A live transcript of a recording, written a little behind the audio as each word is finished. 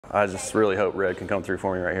I just really hope Red can come through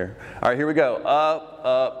for me right here. All right, here we go. Up,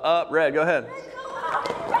 up, up. Red, go ahead.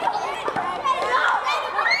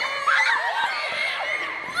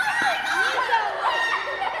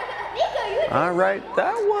 All right,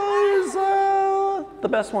 that was the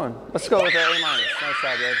best one. Let's go with that A-. Nice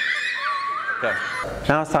job, Red. Okay,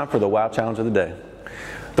 now it's time for the wow challenge of the day.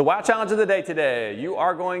 The wow challenge of the day today, you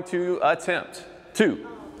are going to attempt to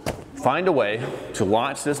find a way to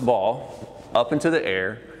launch this ball up into the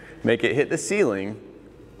air, make it hit the ceiling,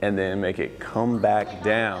 and then make it come back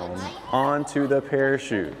down onto the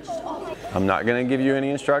parachute. I'm not gonna give you any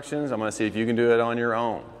instructions. I'm gonna see if you can do it on your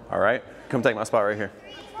own, all right? Come take my spot right here.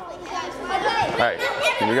 All right,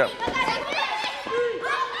 here we go.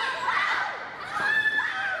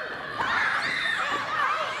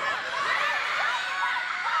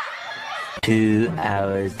 Two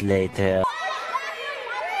hours later.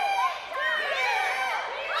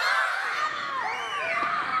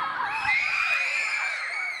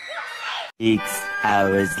 6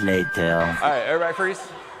 hours later. All right, everybody freeze.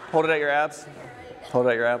 Hold it at your abs. Hold it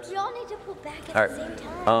at your abs. We all need to pull back at the same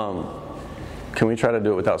time. Can we try to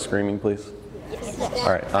do it without screaming, please? Yes. All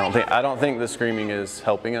right, I don't think the screaming is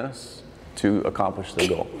helping us to accomplish the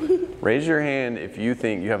goal. Raise your hand if you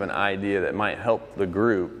think you have an idea that might help the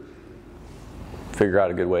group figure out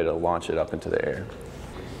a good way to launch it up into the air.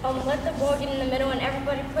 Let the ball get in the middle and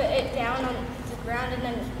everybody put it down on the ground and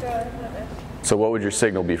then throw it. So what would your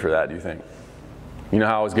signal be for that, do you think? You know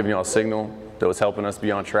how I was giving you all a signal that was helping us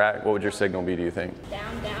be on track? What would your signal be, do you think?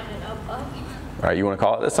 Down, down, and up, up. All right, you want to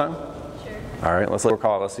call it this time? Sure. All right, let's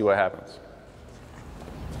call it. Let's see what happens.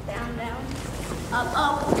 Down, down, up,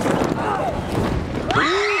 up. Ooh,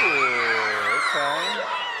 okay.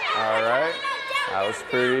 All right. That was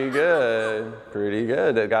pretty good. Pretty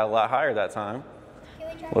good. It got a lot higher that time.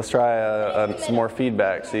 Let's try some more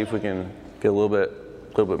feedback. See if we can get a little bit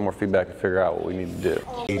more feedback and figure out what we need to do.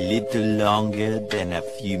 A little longer than a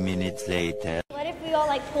few minutes later. What if we all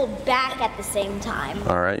like pulled back at the same time?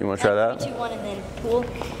 All right, you want to try that? 3, 2, 1, and then pull.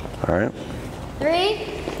 All right. 3,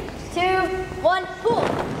 2, 1, pull.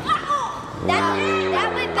 That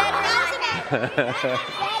went better.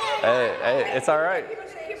 Hey, it's all right.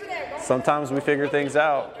 Sometimes we figure things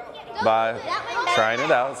out by trying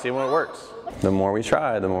it out and seeing what works. The more we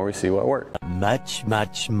try, the more we see what works. Much,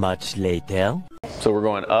 much, much later. So we're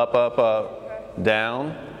going up, up, up,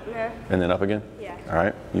 down, and then up again? Yeah. All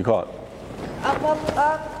right, you call it. Up, up,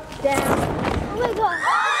 up, down. Oh my God.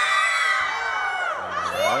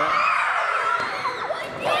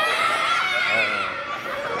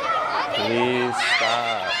 Please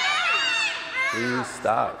stop. Please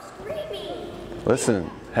stop. Listen,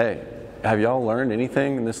 hey, have y'all learned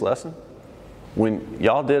anything in this lesson? When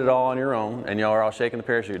y'all did it all on your own and y'all were all shaking the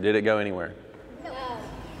parachute, did it go anywhere? No.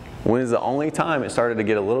 When is the only time it started to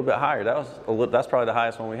get a little bit higher? That's probably the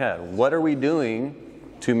highest one we had. What are we doing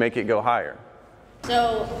to make it go higher?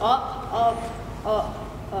 So up, up, up,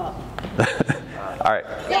 up. All right,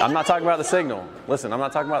 I'm not talking about the signal. Listen, I'm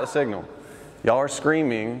not talking about the signal. Y'all are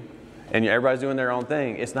screaming and everybody's doing their own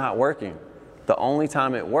thing. It's not working. The only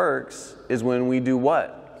time it works is when we do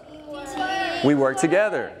what? Teamwork. We work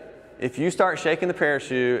together. If you start shaking the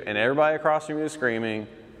parachute and everybody across from you is screaming,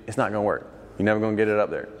 it's not going to work. You're never going to get it up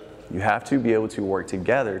there. You have to be able to work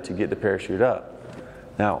together to get the parachute up.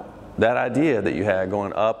 Now, that idea that you had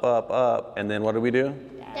going up, up, up, and then what did we do?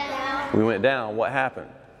 Down. We went down. What happened?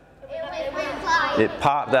 It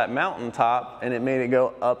popped that mountaintop and it made it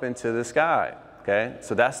go up into the sky. Okay,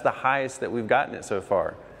 so that's the highest that we've gotten it so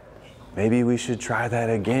far. Maybe we should try that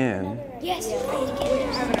again. Yes.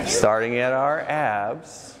 Starting at our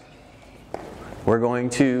abs, we're going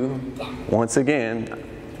to, once again,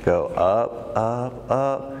 go up, up,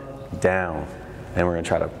 up, down. And we're going to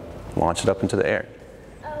try to launch it up into the air.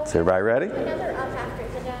 Is everybody ready? Another up after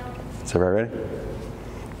the down. Is everybody ready?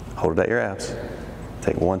 Hold it at your abs.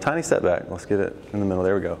 Take one tiny step back. Let's get it in the middle.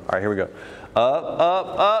 There we go. All right, here we go. Up,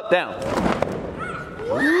 up, up, down.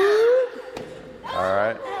 All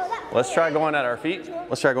right. Let's try going at our feet.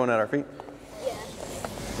 Let's try going at our feet.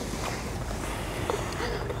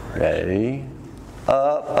 Ready?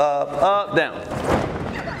 Up, up, up, down.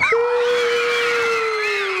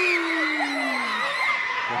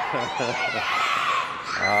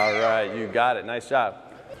 All right, you got it. Nice job.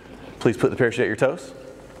 Please put the parachute at your toes.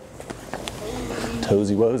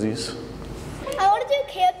 Toesy woesies. I want to do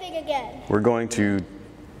camping again. We're going to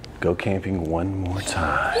go camping one more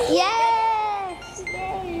time. Yes!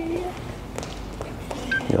 Yay.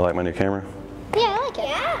 You like my new camera? Yeah, I like it.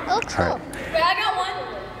 Yeah. It looks cool. All right. Wait, I got one.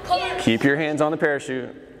 Color. Keep your hands on the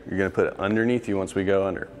parachute. You're going to put it underneath you once we go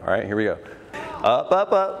under. All right, here we go. Up,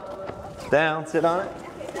 up, up. Down. Sit on it.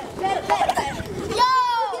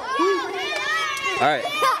 All right.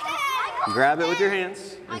 Grab it with your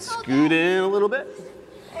hands and scoot in a little bit.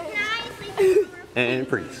 And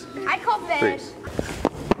freeze. I call Freeze.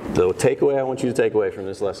 The takeaway I want you to take away from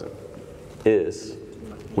this lesson is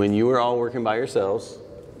when you were all working by yourselves,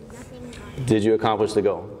 did you accomplish the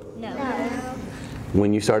goal? No.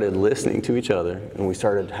 When you started listening to each other and we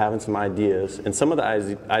started having some ideas, and some of the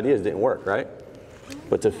ideas didn't work, right?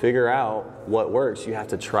 But to figure out what works, you have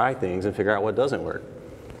to try things and figure out what doesn't work.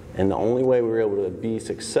 And the only way we were able to be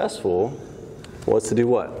successful was to do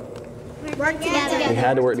what? Work together. We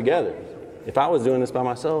had to work together. If I was doing this by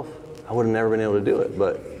myself, I would have never been able to do it.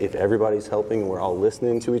 But if everybody's helping, we're all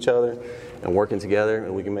listening to each other and working together,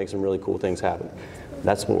 and we can make some really cool things happen.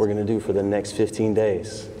 That's what we're going to do for the next 15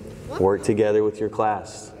 days. Work together with your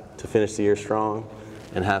class to finish the year strong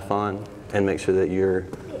and have fun and make sure that you're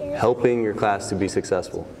helping your class to be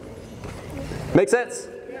successful. Make sense?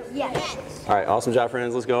 Yes. All right, awesome job,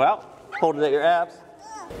 friends. Let's go out. Hold it at your abs.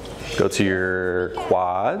 Go to your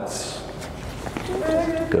quads.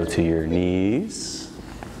 Go to your knees.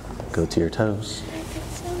 Go to your toes.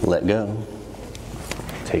 Let go.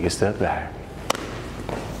 Take a step back.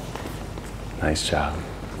 Nice job.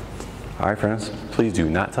 All right, friends, please do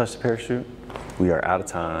not touch the parachute. We are out of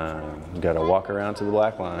time. You gotta walk around to the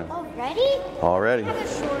black line. Already? Already.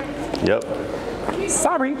 Yep.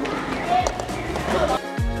 Sorry.